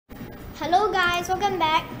Hello guys, welcome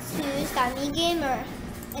back to Starmy Gamer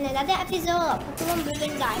in another episode of Pokémon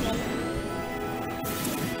Brilliant Diamond.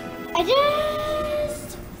 I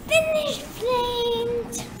just finished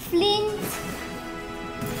Flint,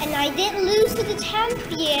 and I did lose to the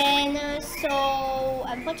champion, so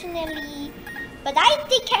unfortunately, but I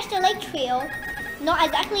did catch the Lake Trail. Not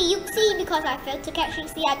exactly Yuxi because I failed to catch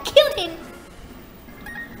Yuxi, I killed him.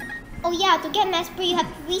 Oh yeah, to get Maspray you have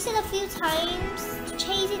to reset a few times to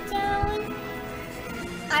chase it down.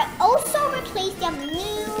 I also replaced their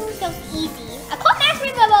moves, that was easy. I caught Maspray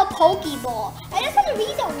with a Pokeball. I just had to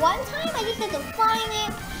reset one time, I just had to find it.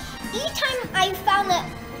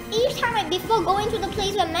 Each time before going to the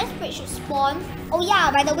place where Maspray should spawn. Oh yeah,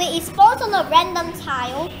 by the way, it spawns on a random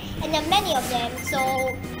tile and there are many of them,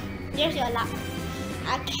 so there's your luck.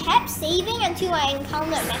 I kept saving until I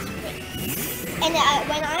encountered Maspray. And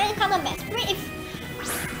when I encounter Maspray,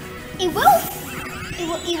 it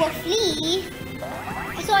will flee.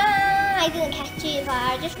 So I didn't catch it, but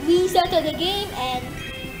I just restarted the game and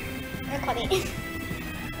I caught it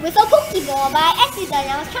with a Pokeball by accident.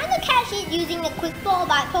 I was trying to catch it using the Quick Ball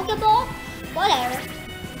by Pokeball. Whatever.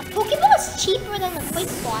 A Pokeball is cheaper than a Quick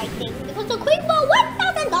Ball, I think, because the Quick Ball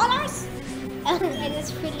 $1,000 and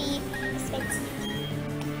it's pretty expensive.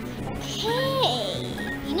 Okay,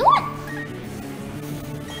 you know what?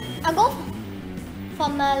 I'll go for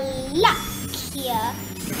my luck here.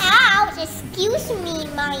 Ouch! Excuse me,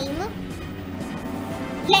 mime.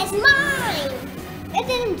 Let's mine! That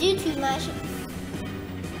didn't do too much.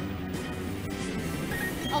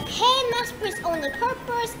 Okay, Maspray's only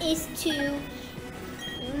purpose is to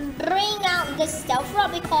bring out the Stealth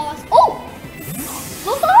Rock because... Oh!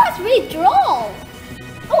 Bulbasaur's redraw!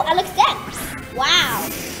 Oh, Alex dead! Wow!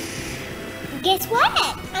 Guess what?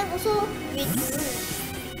 I'm also redrew.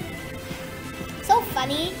 So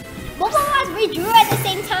funny. Both of us redrew at the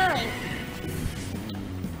same time.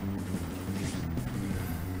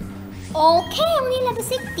 Okay, only level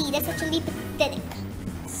 60. That's actually pathetic.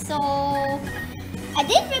 So I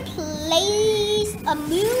did replace a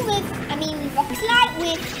move with, Rock Slide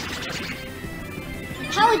with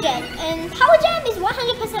Power Gem. And Power Gem is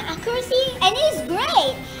 100% accuracy and it is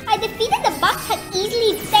great. I defeated the Buckhead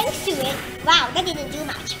easily thanks to it. Wow, that didn't do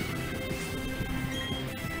much.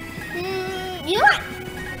 You know what?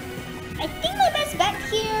 I think my best bet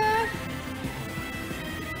here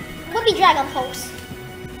would be Dragon Pulse.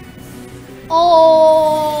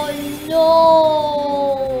 Oh no!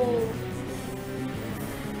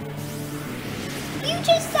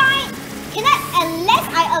 Future Sight. Unless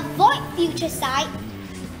I avoid Future Sight.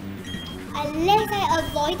 Unless I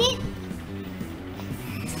avoid it.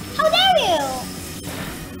 How dare you!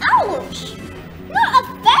 Ouch! Not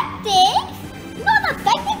effective! Not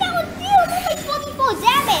effective, that would deal only 44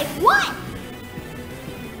 damage. What?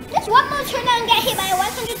 Just one more turn and get hit by a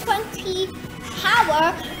 120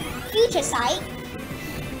 power Future Sight.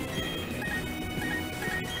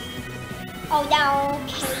 Oh, down,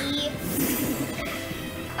 okay.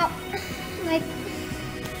 Oh,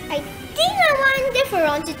 I think I want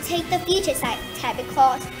Differon to take the Future Sight type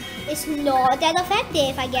because it's not that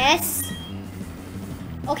effective, I guess.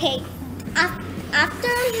 Okay, after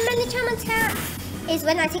Many Charm attack is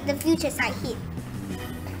when I take the Future Sight hit.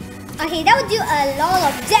 Okay, that would do a lot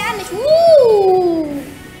of damage. Woo!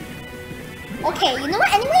 Okay, you know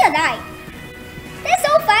what? Anyway, I die. That's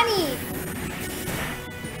so funny.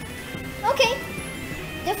 Okay,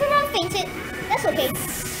 Different fainted. That's okay.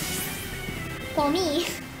 For me.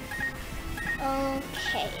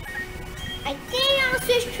 Okay. I think I'll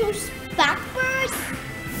switch to Sparkburst.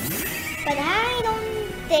 But I don't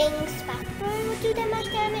think Sparkburst will do that much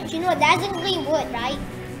damage. You know, Dazzling would, right?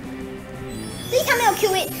 Please tell me I'll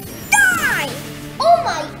kill it. Die! Oh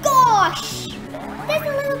my gosh! That's a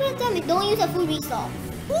little bit of damage. Don't use a full resolve.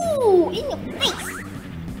 Ooh, in your face!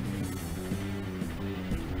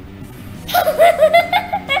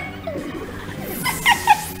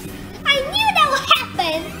 I knew that would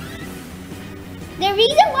happen! The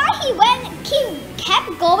reason why he kept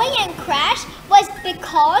going and crashed was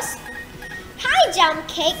because high jump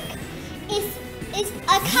kick is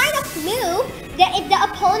a kind of move that if the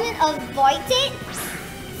opponent avoids it,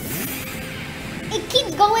 it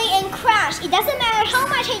keeps going and crash. It doesn't matter how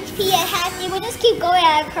much HP it has, it will just keep going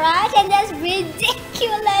and crash, and that's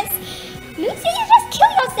ridiculous. Lucy, you just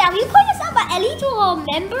kill yourself. You call yourself an elite or a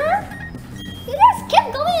member? You just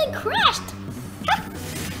kept going and crashed. Huh?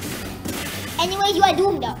 Anyway, you are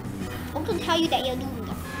doomed. I'm going to tell you that you're doomed.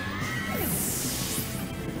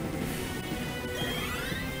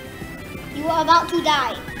 You are about to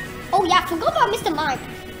die. Oh yeah, forgot about Mr. Mime.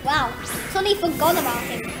 Wow, totally forgot about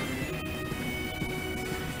him.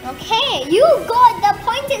 Okay, you got the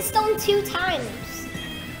pointed stone 2 times.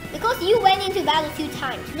 Because you went into battle 2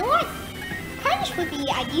 times. You know what? Crunch would be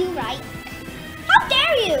ideal, right? How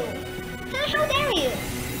dare you? How dare you?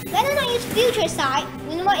 Why don't I use future sight?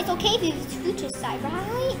 You know what? It's okay if you use future sight,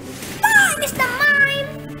 right? Ah, Mr.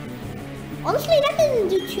 Mime! Honestly, that didn't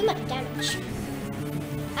do too much damage.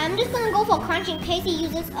 I'm just gonna go for crunch in case he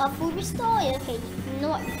uses a full restore. Okay, you know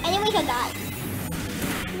what? Anyways, I'll die.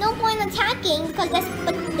 No point attacking because that's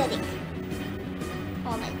pathetic.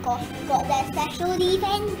 Oh my gosh, we got that special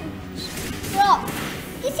defense. Bro,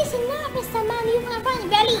 this is enough, Mr. Mime. You have run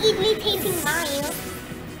very easily taking mine.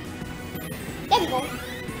 There we go.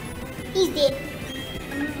 He's dead.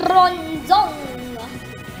 Bronzong.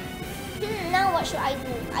 Now what should I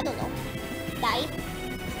do? I don't know. Die.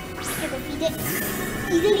 I defeat it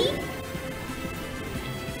easily.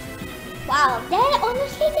 Wow, that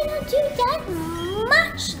honestly did not do that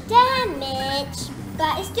much damage,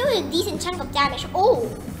 but it's still a decent chunk of damage. Oh,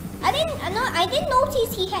 I didn't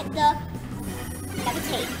notice he had the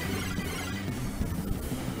levitate.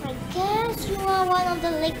 I guess you are one of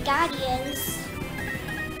the Lake Guardians.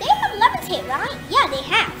 They have levitate, right? Yeah, they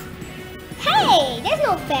have. Hey, that's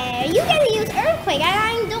not fair. You get to use earthquake, and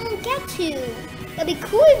I don't get to. It'd be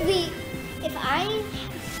cool if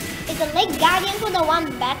the Lake Guardians were the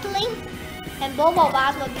one battling, and both of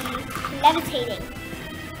us would be levitating.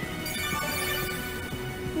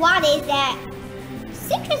 What is that?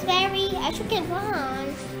 Citrus berry. I should get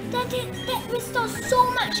one. That restores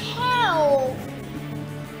so much health.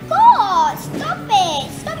 God, stop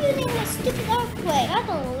it! Stop using the stupid earthquake. I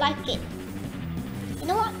don't like it. You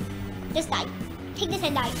know what? Just die. Take this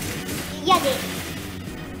and die. Yeah, dude.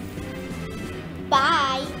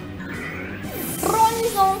 Bye.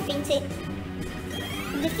 Bronzong fainted.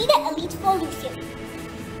 Defeated Elite for Lucian.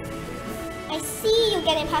 I see you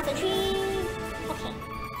getting past the tree. Okay.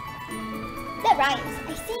 That rhymes.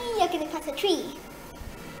 I see you're getting past the tree.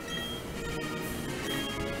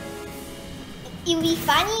 It would be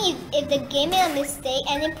funny if the game made a mistake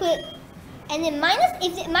and it minus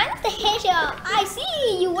the headshot. I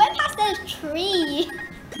see you went past the tree.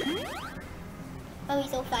 That would be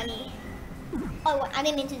so funny. Oh, I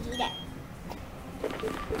didn't mean to do that.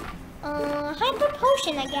 Hyper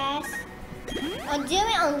potion, I guess. I'll do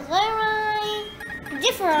it on Leroy.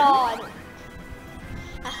 Different.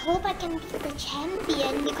 I hope I can beat the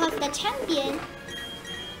champion because the champion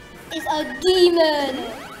is a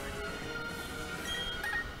demon.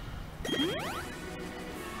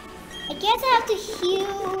 I guess I have to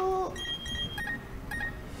heal.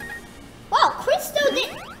 Wow, Crystal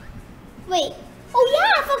did. Wait. Oh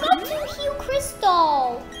yeah, I forgot to heal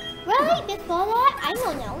Crystal. Right before that, I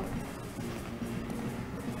don't know.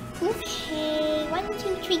 Okay, 1,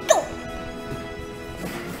 2, 3, go.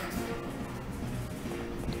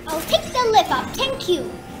 I'll take the lift up. Thank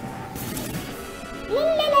you. La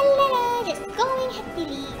la la la la. Just going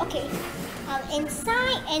happily. Okay. I'm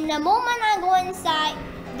inside, and the moment I go inside,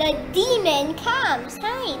 the demon comes.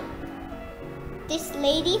 Hi. This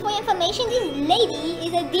lady, for information, this lady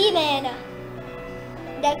is a demon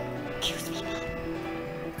that kills people.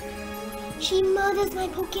 She murders my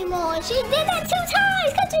Pokemon. She did that 2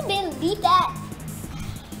 times. Can't you believe that?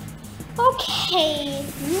 Okay,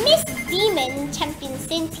 Miss Demon Champion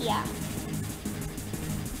Cynthia.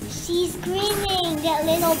 She's grinning, that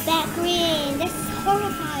little back grin. That's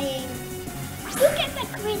horrifying. Look at that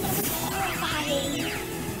grin, that was horrifying.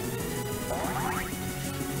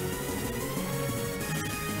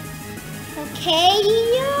 Okay,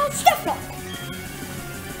 stop block.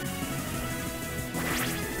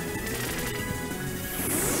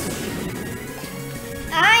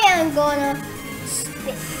 I am gonna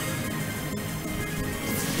spit.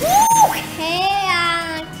 Okay.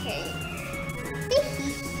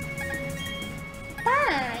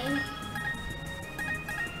 Fine.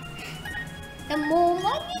 The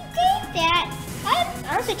moment you did that,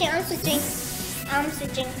 I'm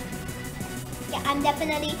switching. Yeah, I'm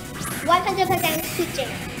definitely 100%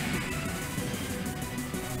 switching.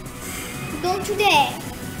 Don't you dare.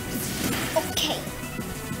 Okay.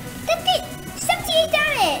 That's it. 78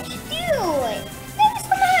 damage. Dude. That was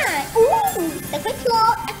fun. Ooh. The quick claw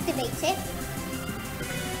activated.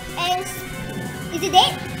 And is it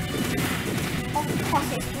dead? Of course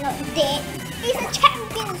it's not dead. It's a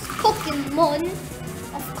champion's Pokemon.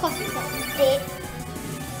 Of course it's not dead.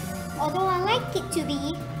 Although I like it to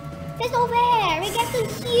be. That's not fair. It gets to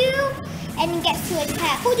heal and it gets to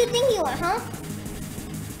attack. Who do you think you are, huh?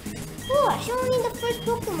 Oh, you're only the first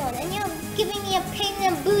Pokemon and you're giving me a pain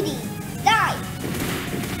in the booty. Die!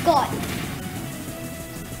 God.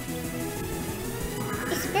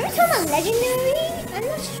 Is Spiritomb a legendary? I'm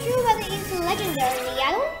not sure whether it's legendary.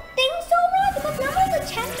 I don't think so, right? Because none of the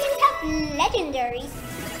champions have legendaries.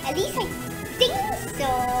 At least I think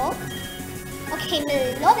so. Okay,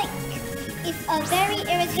 Melodic is a very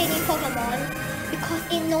irritating Pokemon because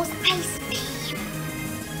it knows Ice Beam.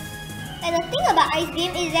 And the thing about Ice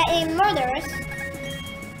Beam is that it murders.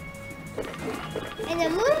 And the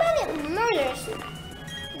moment it murders,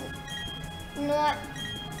 not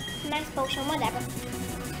Max Potion, whatever.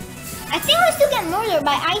 I think I'll still get murdered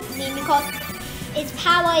by Ice Beam because its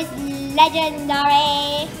power is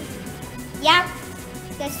legendary. Yeah,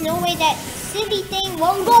 there's no way that silly thing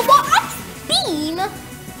won't go for Ice Beam.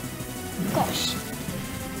 Gosh.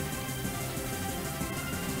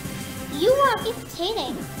 You are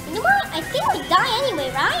irritating. You know what? I think I'll die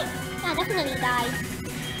anyway, right? Yeah, definitely die.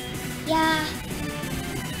 Yeah.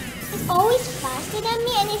 It's always faster than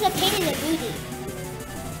me and it's a pain in the booty.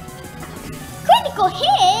 Critical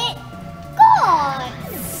hit? God!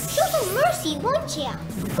 Show some mercy, won't ya?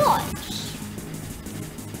 Gosh.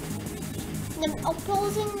 The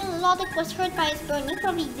opposing Melodic was hurt by his burn. He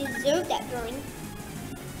probably deserved that burn.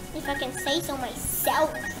 If I can say so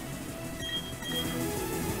myself.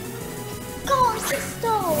 Go,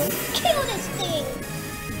 Crystal! Kill this thing!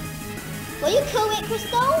 Will you kill it,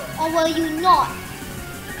 Crystal? Or will you not?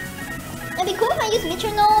 It'd be cool if I use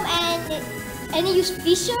Metronome and use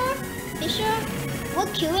Fisher. Fisher will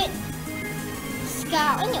kill it.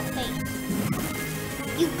 Scowl in your face.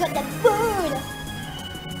 You got the burn!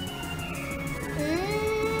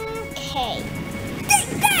 Okay. Take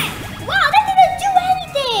that! Wow, that didn't do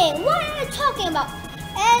anything! What am I talking about?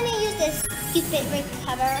 And I use this stupid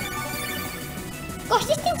recover. Gosh,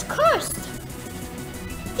 this thing's cursed!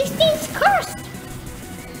 This thing's cursed!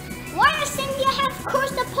 Why does Cynthia have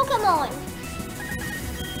cursed the Pokemon?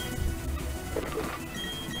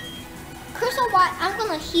 Curse or what? I'm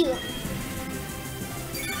gonna heal.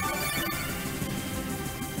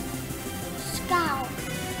 Scowl.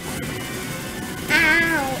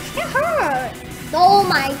 Ouch! That hurt! Oh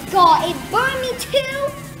my god, it burned me too!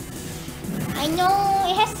 I know,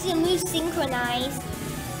 it has to move synchronized.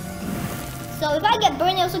 So if I get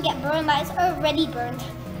burned, I also get burned, but it's already burned.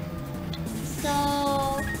 So,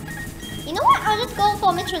 you know what? I'll just go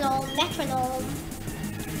for Metronome.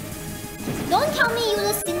 Don't tell me use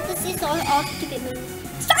a synthesis or stupid move.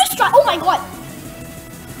 Side Strike! Oh my god!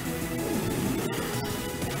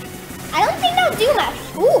 I don't think that'll do much.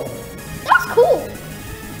 Ooh, that was cool.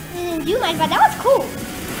 It didn't do much, but that was cool.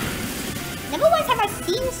 Never once have I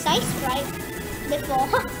seen Side Strike before.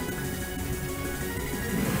 Huh.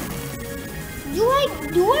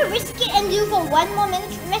 Do I risk it and do for one more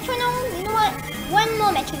Metronome? You know what? One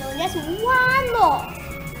more Metronome. Just one more.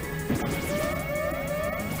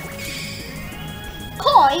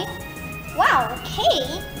 Koi? Wow,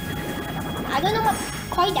 okay. I don't know what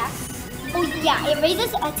Koi does. Oh yeah, it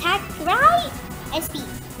raises attack, right? And speed.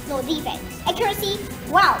 No, defense. Accuracy.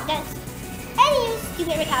 Wow, that's... And use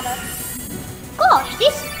stupid recover. Gosh,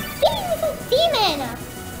 this thing is a demon.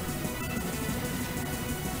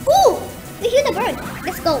 Ooh! We hear the bird.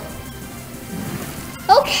 Let's go.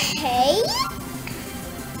 Okay.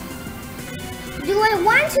 Do I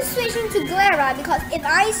want to switch into Glera? Because if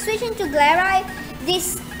I switch into Glera,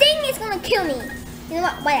 this thing is gonna kill me. You know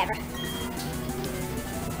what? Whatever.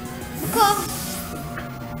 Because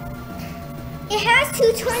it has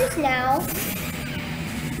 2 turns now.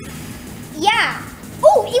 Yeah.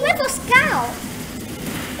 Oh, it went for Scowl.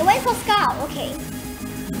 It went for Scowl. Okay.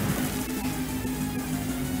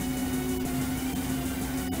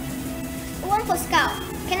 One for Scout.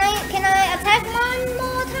 Can I attack one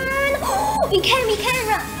more turn? Oh, we can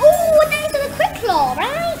run. Oh, thanks to the quick claw,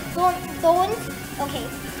 right? Don't. Okay.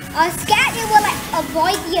 Scat, it will like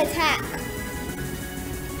avoid the attack.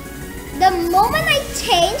 The moment I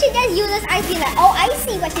change, it just uses Ice Beam. Like, oh, I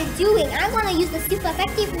see what you're doing. I'm gonna use the super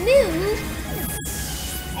effective move.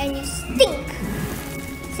 And you stink.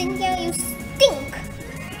 Cynthia, you stink.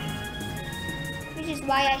 Which is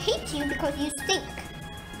why I hate you, because you stink.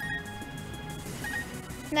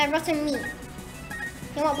 My rotten meat.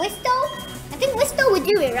 You want Whistle? I think Whistle would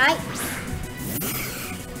do it, right?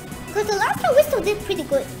 Because the last time Whistle did pretty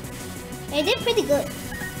good. It did pretty good.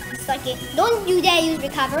 It's like it. Don't you dare use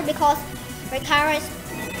Recover because Recover is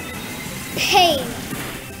pain.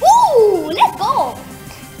 Ooh, let's go!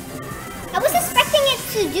 I was expecting it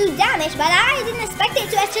to do damage, but I didn't expect it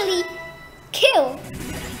to actually kill.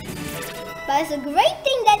 But it's a great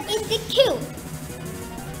thing that it did kill.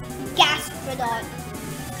 Gastrodon.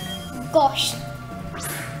 Gosh,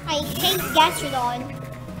 I hate Gastrodon.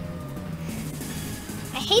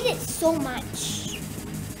 I hate it so much.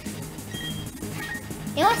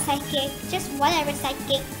 You know what, psychic? Just whatever,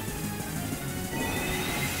 psychic.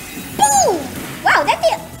 Boom! Wow, that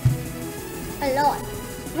did a lot.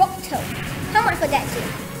 Rock toe. How much for that too?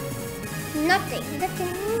 Nothing.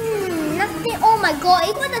 Nothing. Nothing. Oh my god,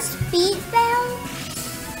 it was a speed spell?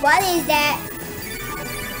 What is that?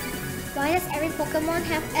 Why does every Pokemon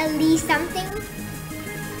have at least something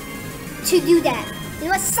to do that? You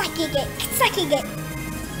know what? Psychic it. Psychic it.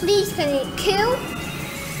 Please can it kill?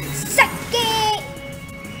 Psychic!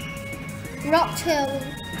 Rock Tomb.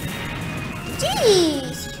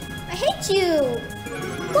 Jeez! I hate you!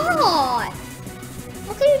 God!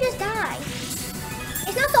 How can you just die?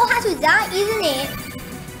 It's not so hard to die, isn't it?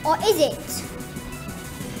 Or is it?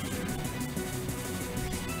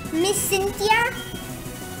 Miss Cynthia?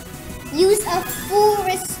 Use a full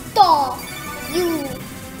restore. You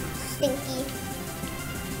stinky.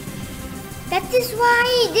 That is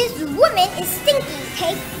why this woman is stinky.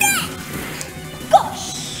 Take that!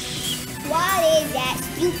 Gosh! What is that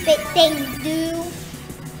stupid thing you do?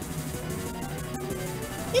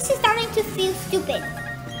 This is starting to feel stupid.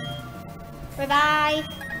 Revive.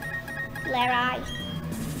 Glare.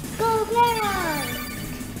 Go Glare!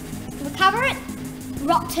 Recover it.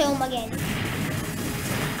 Rock Tomb again.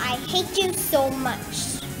 I hate you so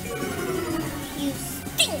much. You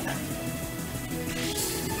stink.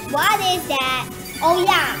 What is that? Oh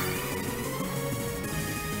yeah.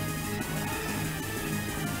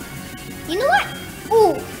 You know what?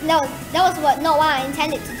 Ooh, no, that was not what I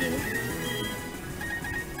intended to do.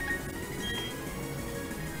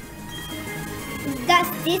 Does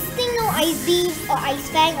this thing know Ice Beam or Ice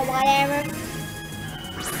Fang or whatever?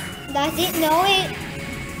 Does it know it?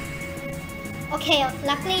 Okay,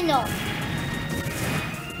 luckily no.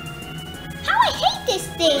 How I hate this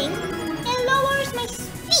thing! It lowers my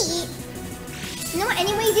speed. You know what?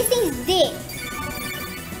 Anyway, this thing is dead.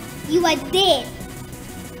 You are dead.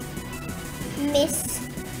 Miss,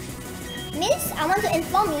 I want to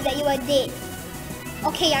inform you that you are dead.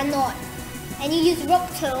 Okay, you're not. And you use Rock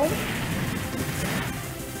Tomb.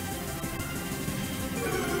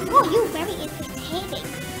 Oh, you're very irritating.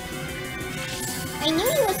 I knew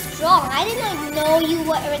you were strong. I did not know you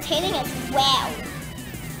were irritating as well.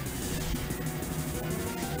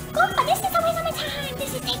 God, this is a waste of my time.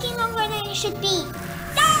 This is taking longer than it should be.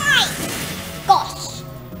 Die! Gosh.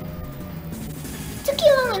 Took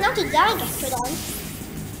you long enough to die, Gastrodon.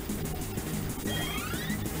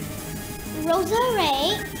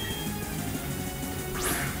 Roserade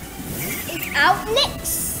is out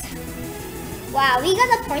next. Wow, we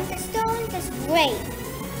got a Pointer Stone. That's great.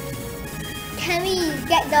 Can we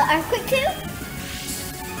get the Earthquake too?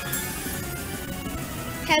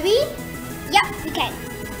 Can we? Yep, we can.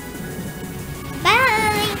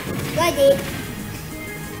 Bye! Got it.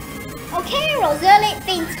 Okay, Roserade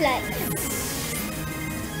Faint Slug.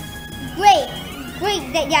 Great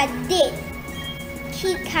that you're dead.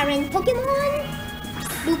 Keep current Pokemon.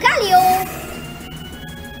 Lucario.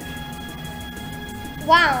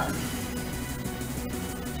 Wow.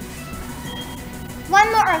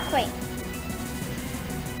 One more Earthquake.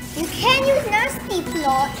 You can use Nasty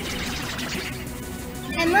Plot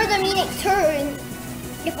and murder me next turn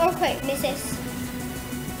if Earthquake misses.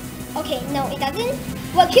 Okay, no it doesn't.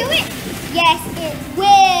 Will kill it? Yes, it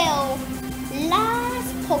will.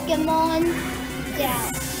 Last Pokemon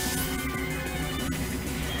down.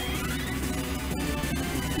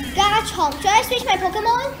 Garchomp. Should I switch my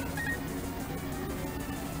Pokemon?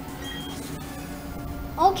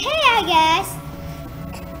 Okay, I guess.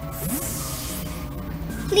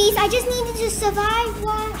 Please, I just needed to survive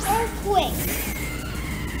one Earthquake.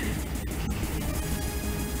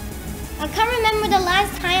 I can't remember the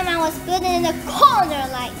last time I was building in a corner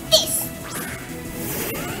like this.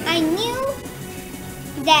 I knew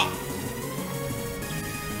that.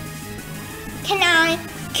 Can I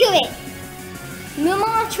kill it?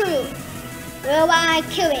 Murmur true. Will I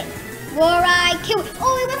kill it? Will I kill it?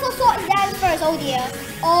 Oh, we went for Sword Dance first. Oh dear.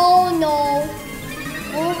 Oh no.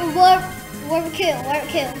 Will kill.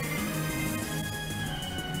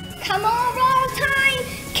 Come on, roll time.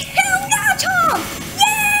 Kill Garchomp.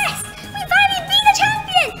 Yes! We finally beat the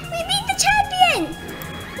champion. We beat the champion.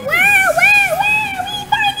 Wow. We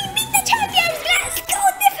finally beat the champions. Let's go,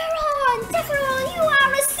 Differon, you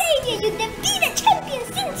are a savior. You defeated champion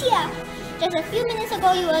Cynthia. Just a few minutes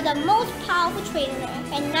ago, you were the most powerful trainer,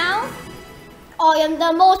 and now I am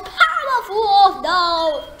the most powerful of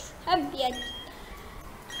the champions.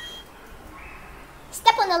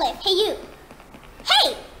 Step on the lift. Hey, you.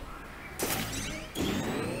 Hey!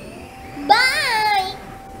 Bye!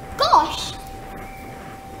 Gosh!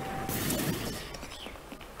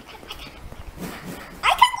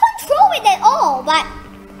 I can't control it at all, but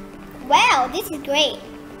Wow, this is great.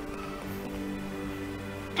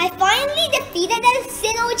 I finally defeated the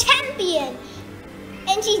Sinnoh champion.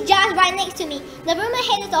 And she's just right next to me. The room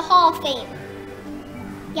ahead is the Hall of Fame.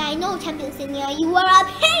 Yeah, I know, Champion Senior. You are a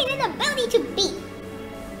pain in the belly to beat.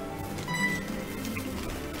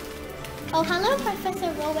 Oh, hello,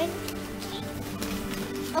 Professor Rowan.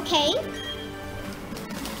 Okay.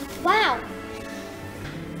 Wow.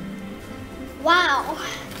 Wow.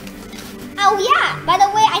 Oh yeah, by the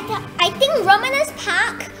way, I think Romanus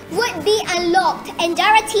Park would be unlocked and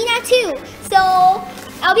Giratina too. So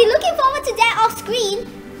I'll be looking forward to that off screen.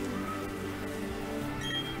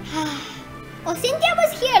 Oh, Cynthia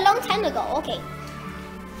was here a long time ago. Okay.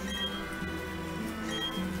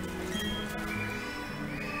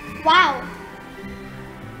 Wow.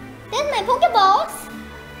 There's my Pokeballs.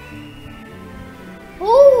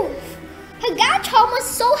 Ooh. Her Garchomp was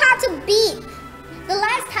so hard to beat. The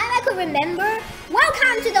last time I could remember.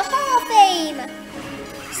 Welcome to the Hall of Fame.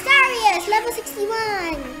 Starius, level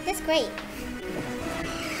 61. That's great.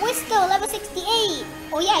 Whistle, level 68.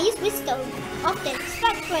 Oh yeah, I use Whistle often.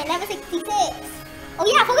 Striker, level 66. Oh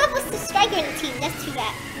yeah, I forgot what's the Striker in the team. That's too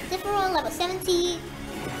bad. Differon, level 70.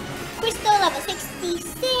 Crystal, level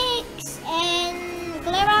 66. And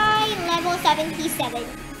Glarai, level 77.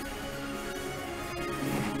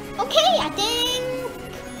 Okay, I think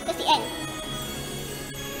that's the end.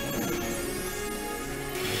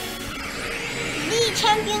 The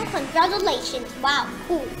champion, congratulations. Wow,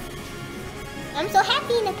 cool. I'm so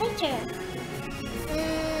happy in the picture.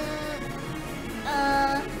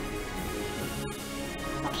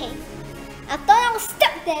 Okay. I thought I was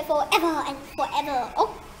stuck there forever and forever.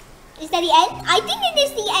 Oh, is that the end? I think it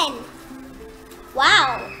is the end.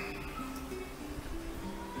 Wow.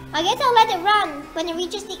 I guess I'll let it run. When it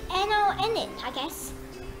reaches the end, I'll end it, I guess.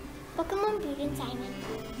 Pokémon Brilliant Diamond.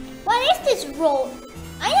 What is this road?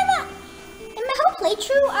 I never... In my whole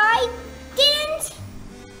playthrough, I didn't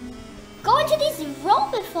go into this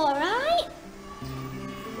road before, right?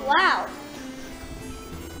 Wow.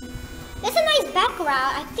 There's a nice background.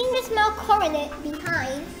 I think there's more coronet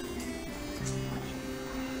behind.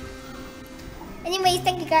 Anyways,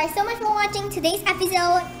 thank you guys so much for watching today's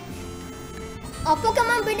episode of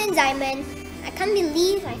Pokémon Brilliant Diamond. I can't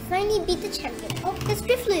believe I finally beat the champion. Oh, there's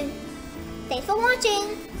Drifloon. Thanks for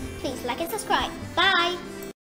watching. Please like and subscribe. Bye.